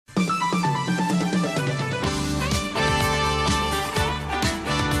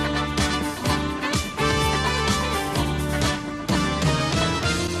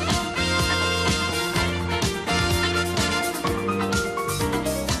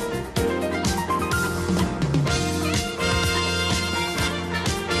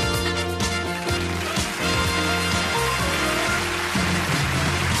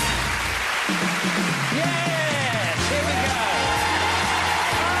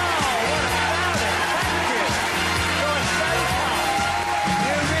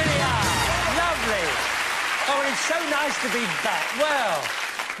to be back. Well,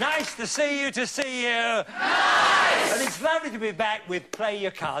 nice to see you, Nice! And it's lovely to be back with Play Your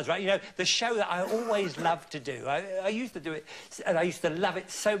Cards, right? You know, the show that I always loved to do. I used to do it, and I used to love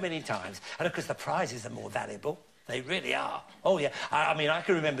it so many times. And, of course, the prizes are more valuable. They really are. Oh, yeah. I mean, I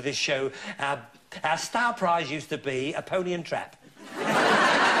can remember this show. Our star prize used to be a pony and trap.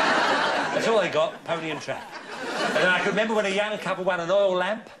 That's all they got, pony and trap. And then I can remember when a young couple won an oil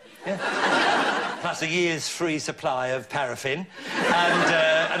lamp. Yeah. Plus a year's free supply of paraffin.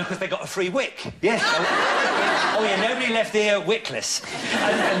 And of course, they got a free wick. Yes. Oh, yeah, nobody left here wickless.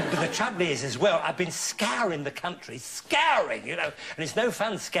 And the trouble is, as well, I've been scouring the country. Scouring, you know. And it's no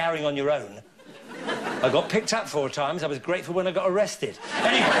fun scouring on your own. I got picked up 4 times. I was grateful when I got arrested.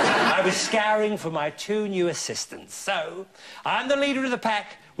 Anyway, I was scouring for my 2 new assistants. So, I'm the leader of the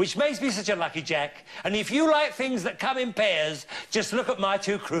pack, which makes me such a lucky jack. And if you like things that come in pairs, just look at my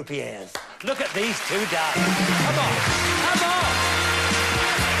 2 croupiers. Look at these 2 darlings. Come on, come on!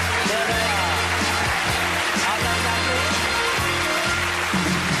 There they are. Aren't they lovely?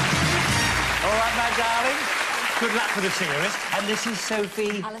 All right, my darling. Good luck for the series. And this is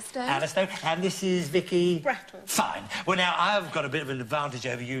Sophie... Alistair. And this is Vicky... Brattle. Fine. Well, now, I've got a bit of an advantage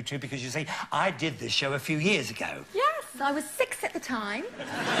over you two because, you see, I did this show a few years ago. Yes, I was 6 at the time.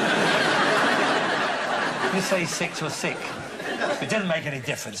 You say 6 or sick. It doesn't make any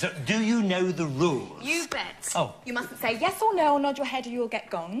difference. Do you know the rules? You bet. Oh. You mustn't say yes or no or nod your head or you'll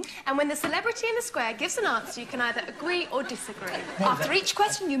get gonged. And when the celebrity in the square gives an answer, you can either agree or disagree. After each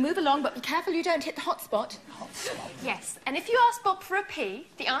question, you move along, but be careful you don't hit the hot spot. Hot spot? Yes, and if you ask Bob for a P,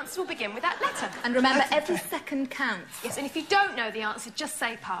 the answer will begin with that letter. And remember, every second counts. Yes, and if you don't know the answer, just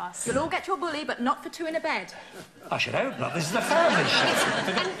say pass. You'll all get your bully, but not for 2 in a bed. I should hope not. This is a family show.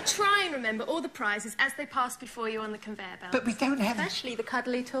 And try and remember all the prizes as they pass before you on the conveyor belt. But we don't have... Especially the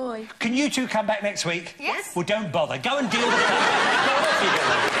cuddly toy. Can you 2 come back next week? Yes. Well, don't bother. Go and deal with it. Go off you go.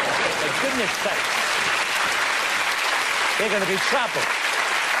 For goodness sake. They're going to be trouble.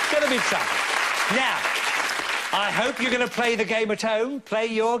 It's going to be trouble. Now, I hope you're going to play the game at home. Play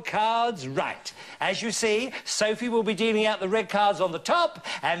your cards right. As you see, Sophie will be dealing out the red cards on the top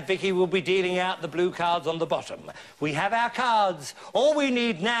and Vicky will be dealing out the blue cards on the bottom. We have our cards. All we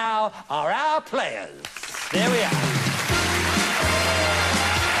need now are our players. There we are.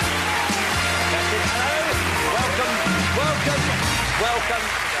 That's it. Hello. Welcome.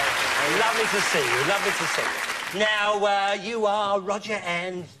 Lovely to see you. Lovely to see you. Now, you are Roger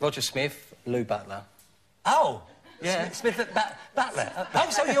and... Roger Smith, Lou Butler. Oh. Yeah. Smith Butler. Oh,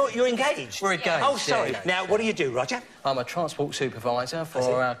 so you're engaged? We're engaged. Oh, sorry. Yeah. Now, what do you do, Roger? I'm a transport supervisor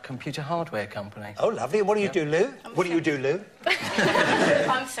for a computer hardware company. Oh, lovely. And what do you do, Lou? What do you do, Lou?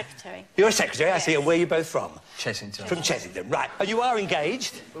 I'm secretary. You're a secretary, I see. And where are you both from? Chessington. From Chessington, right. And you are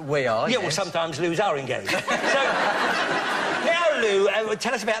engaged? We are, Yeah, yes. well, sometimes Lou's are engaged. So, now, Lou,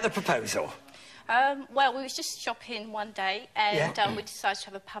 tell us about the proposal. Well, we was just shopping one day and we decided to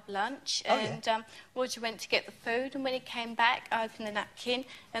have a pub lunch and Roger went to get the food and when he came back, I opened the napkin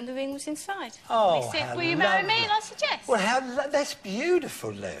and the ring was inside. Oh, he said, will you marry me? And I said, yes. Well, that's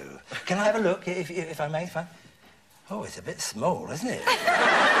beautiful, Lou. Can I have a look, if I may? Oh, it's a bit small, isn't it?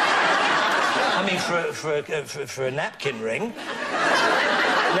 I mean, for a napkin ring.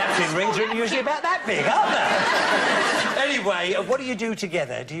 Napkin rings are usually about that big, aren't they? Anyway, what do you do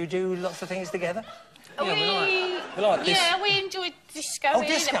together? Do you do lots of things together? We like this. Yeah, we enjoy disco. Oh,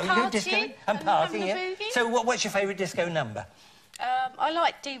 disco. You do disco and partying, yeah. Movie. So, what's your favourite disco number? I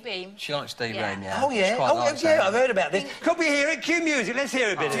like D-Ream. She likes D-Ream, yeah. Oh, yeah. Oh, nice, yeah, I've heard about this. Could we hear it? Cue music. Let's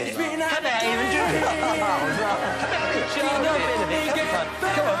hear a bit of it. Come out here and do it. Come on.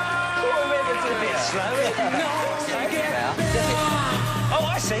 Come on. It's a bit slow. Oh,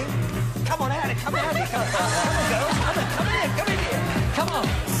 I see. Come on out. Come out here. Come on, girls. Come in here. Come on.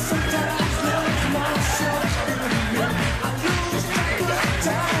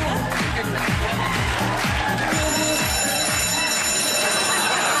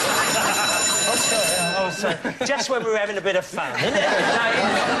 Oh, sorry. Just when we were having a bit of fun, isn't it?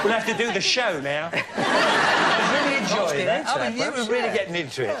 We'll have to do the show now. I really enjoyed that. I mean, you were really getting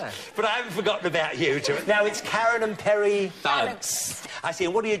into it. Yeah. But I haven't forgotten about you two. Now, it's Karen and Perry... Balance. I see.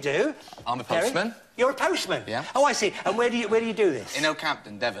 And what do you do? I'm a postman. You're a postman? Yeah. Oh, I see. And where do you do this? In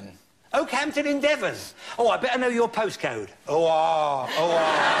Oakhampton, Devon. Oakhampton in Devon? Oh, I better know your postcode.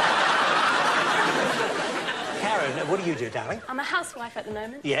 Karen, what do you do, darling? I'm a housewife at the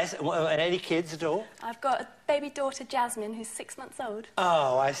moment. Yes, and any kids at all? I've got a baby daughter, Jasmine, who's 6 months old.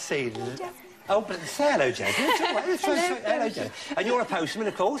 Oh, I see. Oh, but say hello, Jazz. Hello, Jazz. And you're a postman,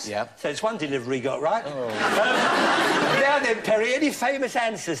 of course? Yeah. So it's one delivery you got right. Oh. Now then, Perry, any famous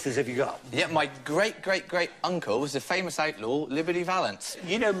ancestors have you got? Yeah, my great-great-great-uncle was the famous outlaw Liberty Valance.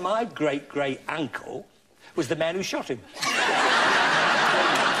 You know, my great-great-uncle was the man who shot him.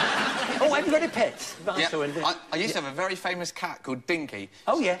 Oh, have you got any pets? Yeah, I used to have a very famous cat called Dinky.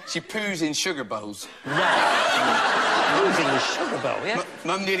 Oh, yeah? She poos in sugar bowls. Right. Who's in the sugar bowl, yeah?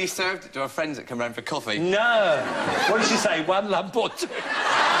 Mum nearly served it to her friends that come round for coffee. No. What did she say, one lump or two?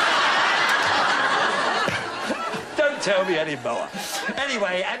 Don't tell me anymore.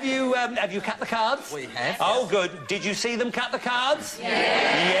 Anyway, have you cut the cards? We have. Oh, good. Did you see them cut the cards?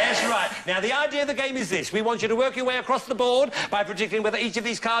 Yes, right. Now, the idea of the game is this. We want you to work your way across the board by predicting whether each of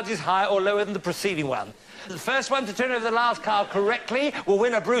these cards is higher or lower than the preceding one. The first one to turn over the last card correctly will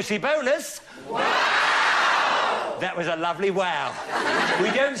win a Brucey bonus. Wow! That was a lovely wow.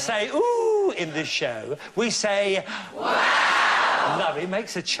 We don't say, ooh, in this show. We say, wow! Love, it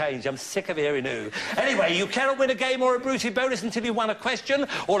makes a change. I'm sick of hearing ooh. Anyway, you cannot win a game or a Brucey bonus until you won a question.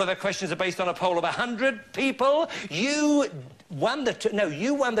 All of the questions are based on a poll of 100 people. You won the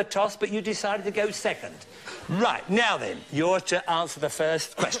toss, but you decided to go second. Right, now then, you're to answer the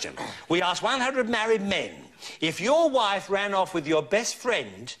first question. We asked 100 married men. If your wife ran off with your best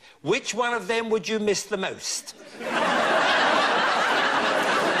friend, which one of them would you miss the most?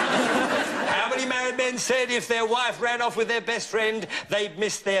 How many married men said if their wife ran off with their best friend, they'd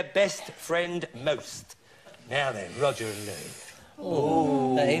miss their best friend most? Now then, Roger and Lou.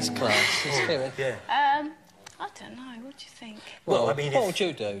 Oh, that is class. It's scary. Yeah. I don't know. What do you think? Well, I mean, what would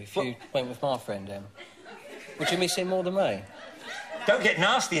you do if you went with my friend, Em? Would you miss him more than me? Don't get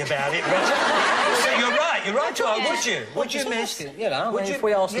nasty about it, Roger. So you're right, Tom, would you? Would you miss? You know, if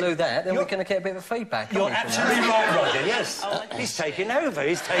we ask Lou that, then we're going to get a bit of feedback. You're absolutely right, Roger, yes. He's taking over,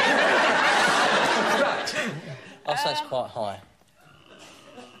 Right. I'll say it's quite high.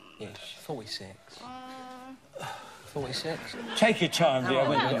 Yes, 46. 46? Take your time, dear.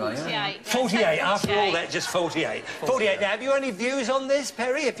 48. 48, after all that, just 48. 48. Now, have you any views on this,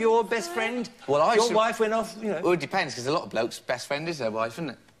 Perry? If your best friend, your wife went off, you know... Well, it depends, because a lot of blokes' best friend is their wife,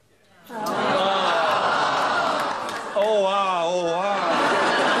 isn't it? Oh, wow.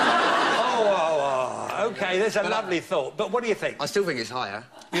 OK, there's a lovely thought. But what do you think? I still think it's higher.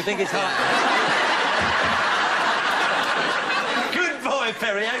 You think it's higher? Good boy,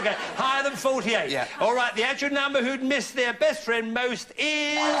 Perry. OK, higher than 48. Yeah. All right, the actual number who'd missed their best friend most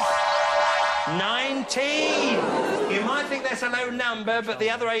is 19. You might think that's a low number, but the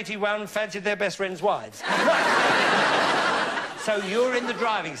other 81 fancied their best friend's wives. Right. So you're in the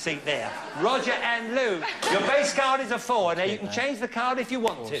driving seat there. Roger and Lou, your base card is a 4. Now, you can change the card if you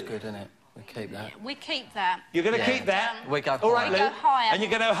want to. That's good, isn't it? We keep that. We keep that. You're going to keep that? We go higher. All right, Lou. We go higher. And you're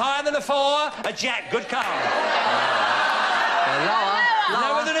going to go higher than a 4. A jack, good card.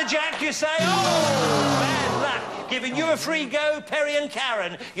 Lower than a jack, you say? Oh, bad luck. Giving you a free go, Perry and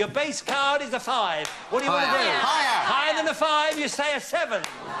Karen. Your base card is a 5. What do you want to do? Higher than a 5, you say a 7.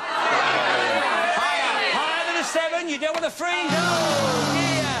 Higher than a 7, you don't want a free? No,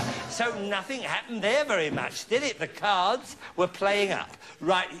 dear. So nothing happened there very much, did it? The cards were playing up.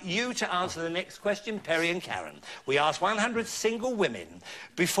 Right, you to answer the next question, Perry and Karen. We asked 100 single women,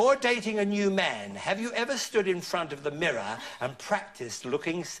 before dating a new man, have you ever stood in front of the mirror and practiced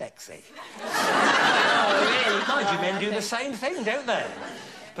looking sexy? Oh, really? Mind you, men do the same thing, don't they?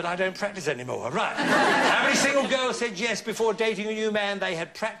 But I don't practice anymore. Right. How many single girls said yes before dating a new man they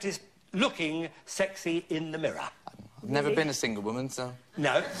had practiced looking sexy in the mirror? I've never been a single woman, so...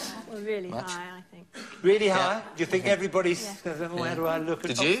 No. Well, really high, I think. Really high? Do you think everybody's... Oh, how do I look?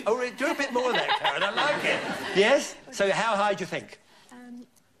 Did you? Oh, do a bit more of that, Karen. I like it. Yes? So how high do you think?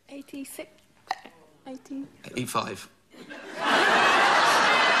 86. 80. 85.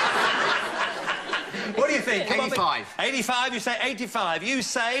 What do you think? Come on, 85. 85, you say 85. You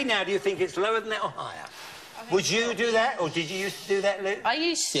say, now, do you think it's lower than that or higher? Would you do that, or did you used to do that, Lou? I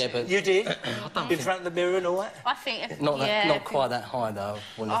used to. Yeah, but... You did? In front of the mirror and all that? I think... Not quite that high, though,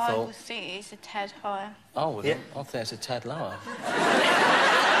 wouldn't have I thought. would think it's a tad higher. Oh, yeah. I think it's a tad lower.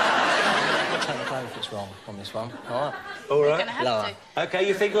 Take the blame if it's wrong on this one. All right. All right. We're going to have to. OK,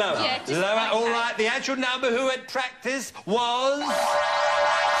 you think lower? Yeah, just lower, like all that. right. The actual number who had practiced was...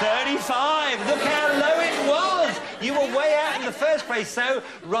 35. Look how low it was. You were way out in the first place. So,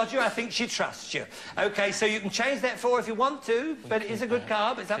 Roger, I think she trusts you. OK, so you can change that 4 if you want to, but it is a good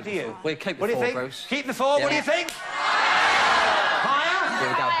card. It's up to you. We'll keep the 4, What do you think? Bruce. Keep the 4. Yeah. What do you think? Higher? Here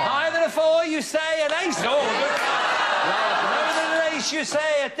we go, higher. Higher than a 4, you say an ace. Oh, good card. Lower than an ace, you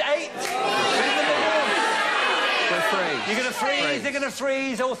say an 8. Freeze. You're going to freeze, they're going to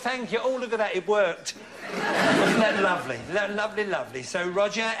freeze. Oh, thank you. Oh, look at that, it worked. Wasn't that lovely? Isn't that lovely, lovely? So,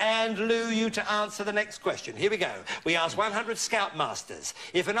 Roger and Lou, you to answer the next question. Here we go. We asked 100 Scoutmasters.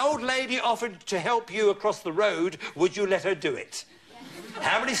 If an old lady offered to help you across the road, would you let her do it?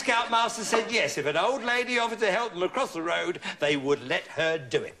 How many Scoutmasters said yes? If an old lady offered to help them across the road, they would let her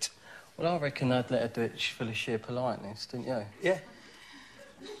do it. Well, I reckon I'd let her do it for the sheer politeness, didn't you? Yeah.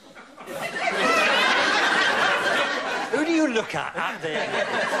 Who do you look at up there?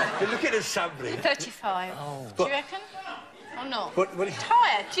 You're looking at somebody. 35. Oh. Do you reckon? Or not? What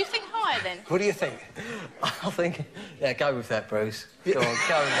Higher. Do you think higher, then? do you think? I think... Yeah, go with that, Bruce. Go on, go with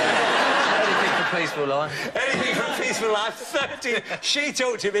that. Anything for peaceful life. Anything for a peaceful life. 30. She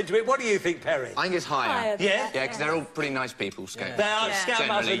talked him into it. What do you think, Perry? I think it's higher. Yeah? Yeah, because they're all pretty nice people, Scouts. They are Scoutmasters,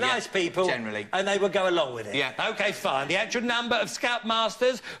 Generally, nice people. Generally. And they would go along with it. Yeah. OK, fine. The actual number of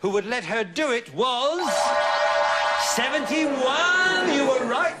Scoutmasters who would let her do it was... 71! You were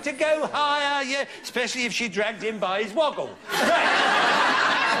right to go higher, yeah, especially if she dragged him by his woggle. Right.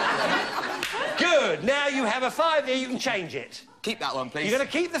 Good. Now you have a 5 there, you can change it. Keep that one, please. You're going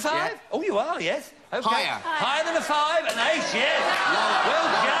to keep the 5? Yeah. Oh, you are, yes. OK. Higher. Higher than a 5, an ace, yes. Well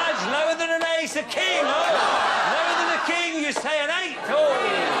judged. Lower than an ace, a king. Oh. Lower than a king, you say an 8. Oh.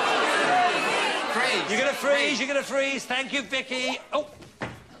 Freeze. You're going to freeze, you're going to freeze. Thank you, Vicky. Oh.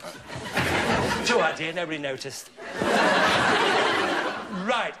 It's all right, dear, nobody noticed.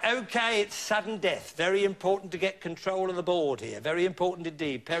 Right, OK, it's sudden death. Very important to get control of the board here. Very important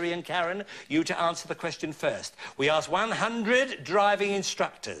indeed. Perry and Karen, you to answer the question first. We asked 100 driving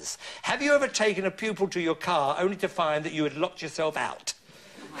instructors. Have you ever taken a pupil to your car only to find that you had locked yourself out?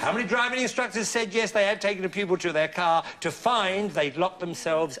 How many driving instructors said yes, they had taken a pupil to their car to find they'd locked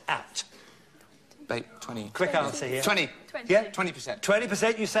themselves out? 20. Quick answer here. 20. Yeah? 20%.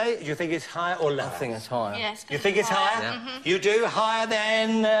 20% you say? Do you think it's higher or lower? I think it's higher. Yes. You think it's higher? Yeah. You do? Higher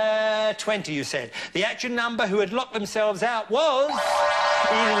than 20, you said. The actual number who had locked themselves out was 11.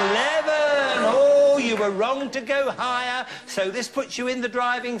 Oh, you were wrong to go higher. So this puts you in the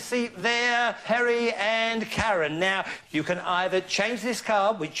driving seat there, Perry and Karen. Now, you can either change this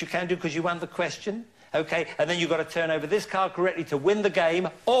card, which you can do because you won the question, OK, and then you've got to turn over this card correctly to win the game,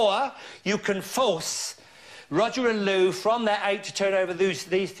 or you can force Roger and Lou from their 8 to turn over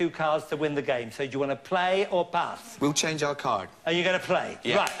these 2 cards to win the game. So do you want to play or pass? We'll change our card. Are you going to play?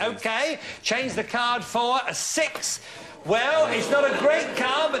 Yeah, right, please. OK. Change the card for a 6. Well, it's not a great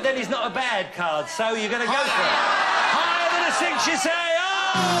card, but then it's not a bad card, so you're going to go for it. Higher than a 6, you say.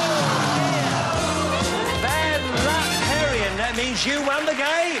 Oh! Bad luck, Perry, and that means you won the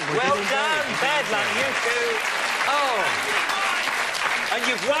game. Well done. Bad luck, you two. Oh. And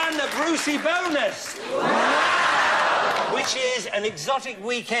you've won the Brucey bonus. Which is an exotic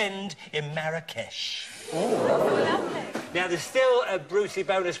weekend in Marrakesh. Now, there's still a Brucey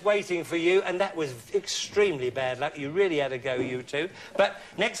bonus waiting for you, and that was extremely bad luck. You really had a go, you two. But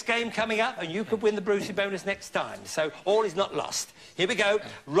next game coming up, and you could win the Brucey bonus next time. So all is not lost. Here we go.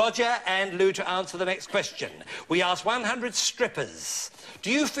 Roger and Lou to answer the next question. We asked 100 strippers.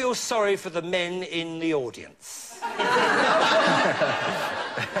 Do you feel sorry for the men in the audience?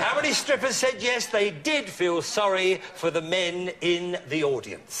 How many strippers said yes, they did feel sorry for the men in the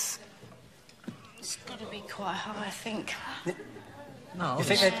audience? It's got to be quite high, I think. No. You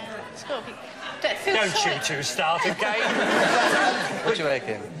think they'd... It's got to be... Don't you two start again. What do you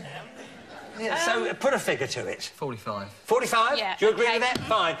reckon? Yeah, so put a figure to it. 45. 45? Yeah, Do you agree okay. with that?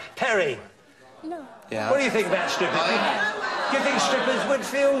 Fine. Perry, No. Yeah. what do you think about strippers? Do you think strippers would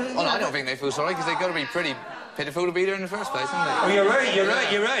feel... Well, I don't think they feel sorry, because they've got to be pretty pitiful to be there in the first place, haven't they? Oh, you're right, you're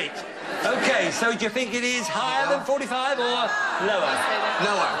right, you're right. OK, so do you think it is higher than 45 or lower?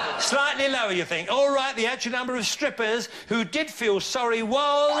 Lower. Slightly lower, you think? All right, the actual number of strippers who did feel sorry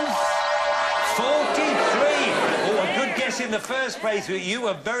was... 43. Oh, a good guess in the first place. You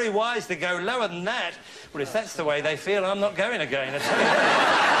were very wise to go lower than that. Well, if that's the way they feel, I'm not going again, I tell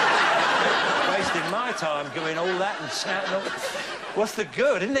you. Wasting my time doing all that and shouting all... What's the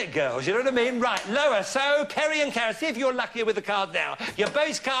good, isn't it, girls? You know what I mean? Right, lower. So, Perry and Karen, see if you're luckier with the card now. Your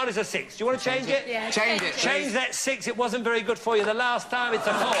base card is a 6. Do you want to change it? Yeah. Change it, Change please. that 6. It wasn't very good for you the last time. It's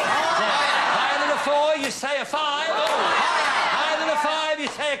a 4. Higher than a 4, you say a 5. Higher than a 5, you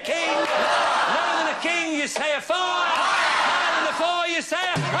say a king. Lower than a king, you say a 4. Higher than a 4, you say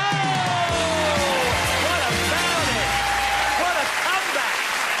a... Oh! What about it? What a comeback!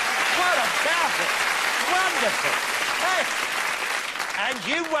 What about it? Wonderful. Hey. And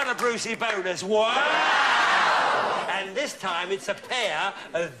you won a Brucey bonus. Wow! And this time it's a pair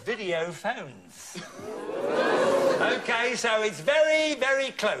of video phones. OK, so it's very,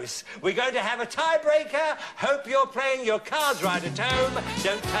 very close. We're going to have a tiebreaker. Hope you're playing your cards right at home.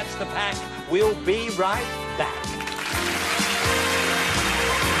 Don't touch the pack. We'll be right back.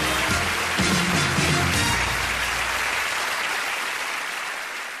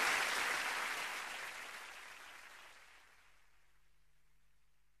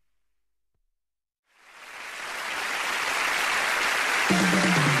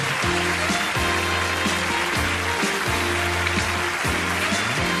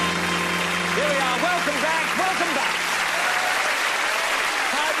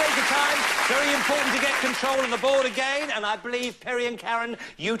 Very important to get control of the board again, and I believe, Perry and Karen,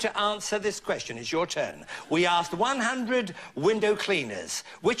 you to answer this question. It's your turn. We asked 100 window cleaners.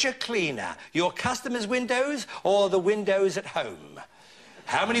 Which are cleaner, your customers' windows or the windows at home?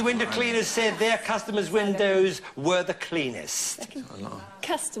 How many window cleaners said their customers' windows were the cleanest?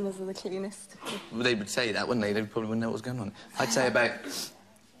 Customers are the cleanest. Well, they would say that, wouldn't they? They probably wouldn't know what was going on. I'd say about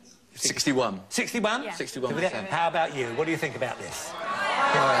 61. 61? Yeah. 61. How about you? What do you think about this?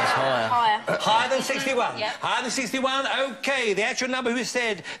 Higher. Higher than 61? Yep. Higher than 61? OK. The actual number who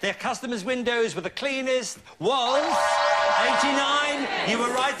said their customers' windows were the cleanest was 89. You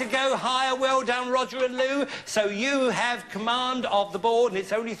were right to go higher. Well done, Roger and Lou. So you have command of the board, and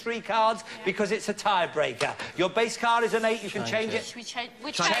it's only 3 cards because it's a tiebreaker. Your base card is an 8. You can change it. Should we change?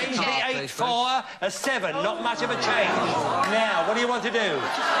 We Change change the it. 8 for a 7. Not much of a change. Now, what do you want to do?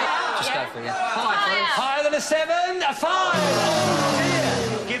 Just go for it, yeah. Higher than a 7? A 5! Oh,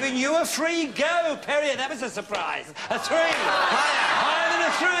 dear. Giving you a free go, Perry. That was a surprise. A 3. Higher than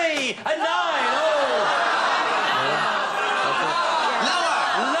a 3. A 9. Oh.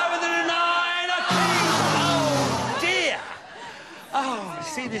 Lower than a 9. A 2. Oh, dear. Oh,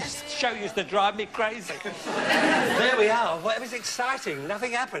 see, this show used to drive me crazy. There we are. Well, it was exciting.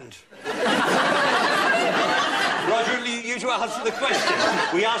 Nothing happened. Roger, you to answer the question.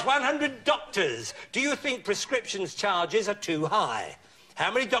 We asked 100 doctors, do you think prescriptions charges are too high?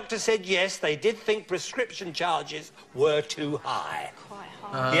 How many doctors said yes, they did think prescription charges were too high? Quite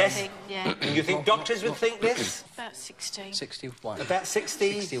high. Yes? I think, yeah. You think doctors would think this? About 60. 61. About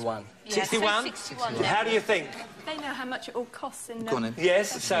 60? 61. Yeah, 61? 61. How do you think? They know how much it all costs in Go on then.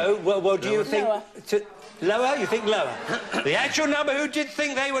 Yes, so, well do you think... Lower. Lower? You think lower? The actual number who did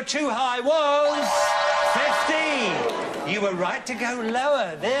think they were too high was... 15. You were right to go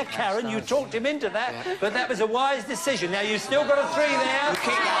lower. There, Karen, you talked him into that, but that was a wise decision. Now, you've still got a 3 there.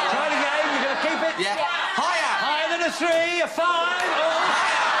 Try it again. You're going to keep it? Yeah. Higher! Higher than a 3, a 5. Oh,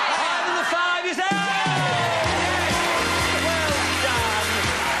 higher than the 5, you say? Well done.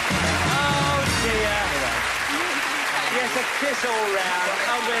 Oh, dear. Yes, a kiss all round.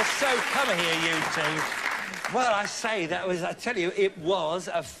 Oh, we're so... Come here, you two. Well, I say, that was... I tell you, it was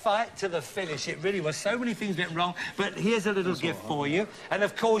a fight to the finish. It really was. So many things went wrong, but here's a little gift for you. And,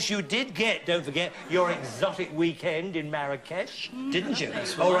 of course, you did get, don't forget, your exotic weekend in Marrakesh, didn't you?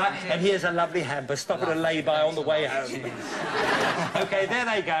 All right, and here's a lovely hamper. Stop at a lay-by on the way home. OK, there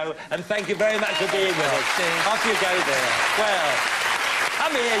they go, and thank you very much for being with us. Off you go there. Well,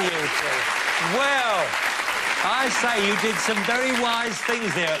 come here, you two. Well... I say you did some very wise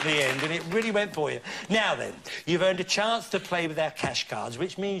things there at the end, and it really went for you. Now then, you've earned a chance to play with our cash cards,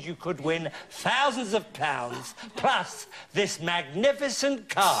 which means you could win thousands of pounds, plus this magnificent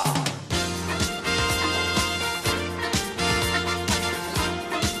car. How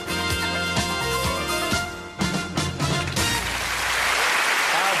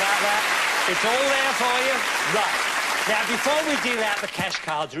about that? It's all there for you. Right. Now, before we deal out the cash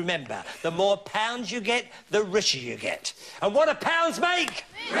cards, remember, the more pounds you get, the richer you get. And what do pounds make?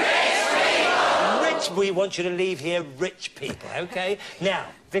 Rich people! Rich, we want you to leave here rich people, OK? Now,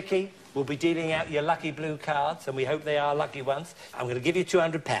 Vicky will be dealing out your lucky blue cards, and we hope they are lucky ones. I'm going to give you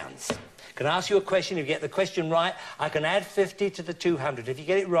 £200. Can I ask you a question? If you get the question right, I can add 50 to the 200. If you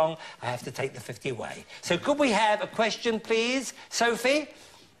get it wrong, I have to take the 50 away. So could we have a question, please, Sophie?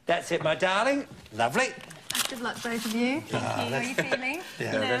 That's it, my darling. Lovely. Good luck, both of you. How are you feeling?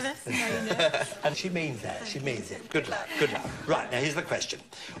 Yeah. Nervous? Nervous? And she means that. She means it. Good luck. Good luck. Right, now, here's the question.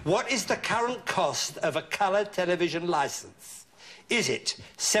 What is the current cost of a colour television licence? Is it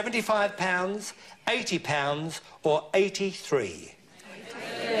 £75, £80 or 83?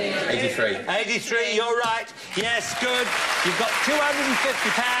 83. 83, you're right. Yes, good. You've got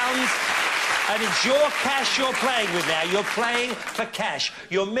 £250. And it's your cash you're playing with now. You're playing for cash.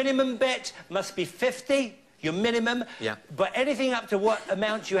 Your minimum bet must be 50. your minimum. Yeah. But anything up to what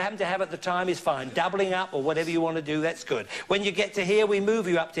amount you happen to have at the time is fine. Doubling up or whatever you want to do, that's good. When you get to here, we move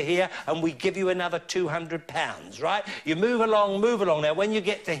you up to here and we give you another £200, right? You move along, move along. Now, when you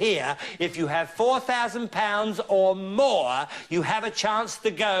get to here, if you have £4,000 or more, you have a chance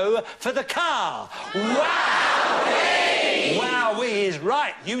to go for the car. Wow! Wowee is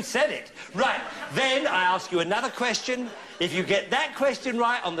right. You said it. Right. Then I ask you another question. If you get that question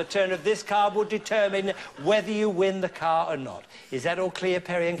right on the turn of this card will determine whether you win the car or not. Is that all clear,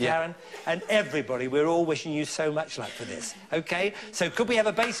 Perry and Karen? And everybody, we're all wishing you so much luck for this. OK? So could we have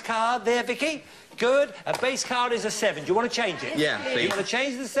a base card there, Vicky? Good. A base card is a 7. Do you want to change it? Yeah, please. You want to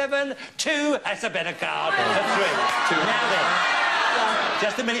change the 7? 2. That's a better card. A 3. Now then.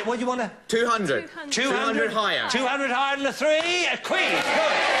 Just a minute. What do you want to... 200. 200 higher. 200 higher than the 3. A queen.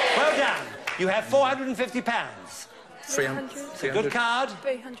 Good. Well done. You have £450. 300. It's a good card.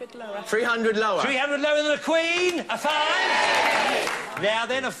 300 lower. 300 lower. 300 lower than a queen. A 5. Now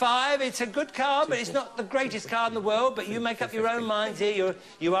then, a 5. It's a good card, but it's not the greatest card in the world. But you make up your own minds here.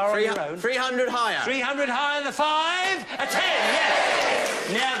 You are on your own. 300 higher. 300 higher than a 5. A 10.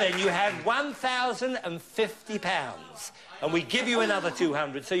 Yes. Now then, you have £1,050. And we give you another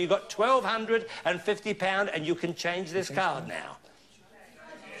 200. So you've got £1,250, and you can change this card now.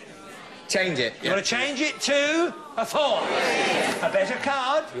 Change it. You want to change it to a 4. A better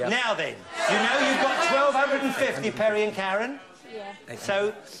card. Yep. Now then, you know you've got 1,250, Perry and Karen. Yeah.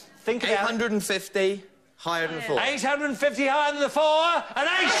 So think about 850 higher than 4. 850 higher than the 4. An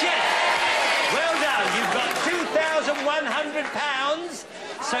ace, yes. Well done. You've got £2,100.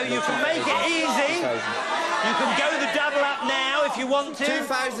 So you can make it easy. You can go the double up now if you want to.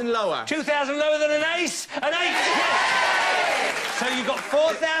 2,000 lower. 2,000 lower than an ace. An ace, yes. So you got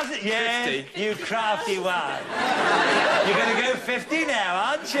 4,000... Yeah, 50. you crafty one. You're going to go 50 now,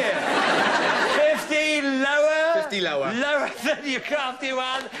 aren't you? 50 lower. 50 lower. Lower than your crafty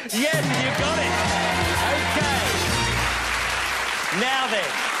one. Yes, you got it. OK. Now then.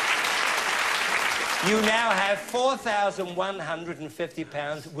 You now have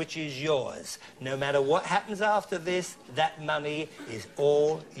 £4,150, which is yours. No matter what happens after this, that money is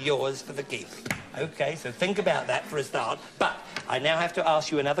all yours for the keeping. OK, so think about that for a start. But I now have to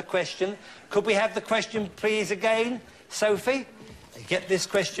ask you another question. Could we have the question, please, again? Sophie, get this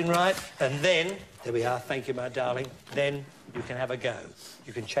question right, and then... There we are. Thank you, my darling. Then you can have a go.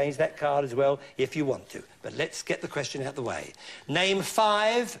 You can change that card as well if you want to. But let's get the question out of the way. Name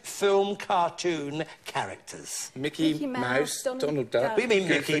 5 film cartoon characters. Mickey Mouse, Donald Duck. What do you mean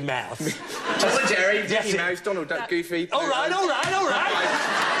Mickey Mouse? Tom and Jerry, Yes, Mickey Mouse, Donald Duck, Goofy. All right, all right, all right.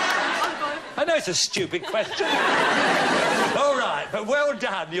 I know it's a stupid question. All right, but well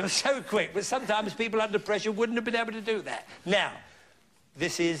done. You're so quick. But sometimes people under pressure wouldn't have been able to do that. Now,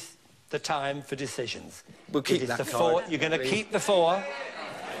 this is the time for decisions. We'll keep that card. You're going to keep the 4,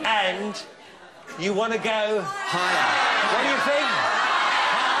 and you want to go higher. What do you think?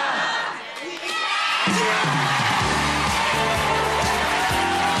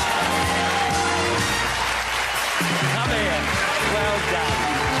 Come here. Well done.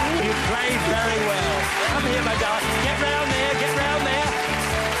 You played very well. Come here, my darling. Get round there. Get round there.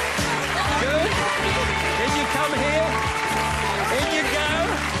 Good. Then you come here. In you go.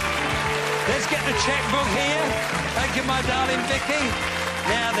 Let's get the checkbook here. Thank you, my darling Vicky.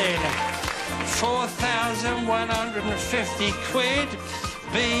 Now then, 4,150 quid.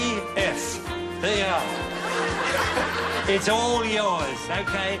 BF. There you are. It's all yours,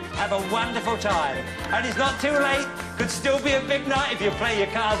 OK? Have a wonderful time. And it's not too late. Could still be a big night if you play your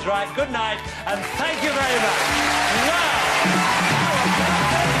cards right. Good night, and thank you very much. Wow!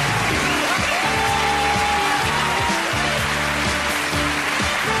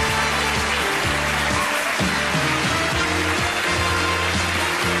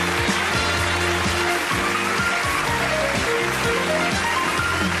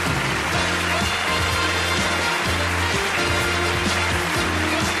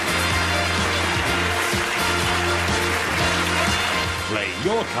 Play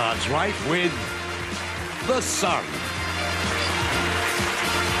your cards right with The Sun.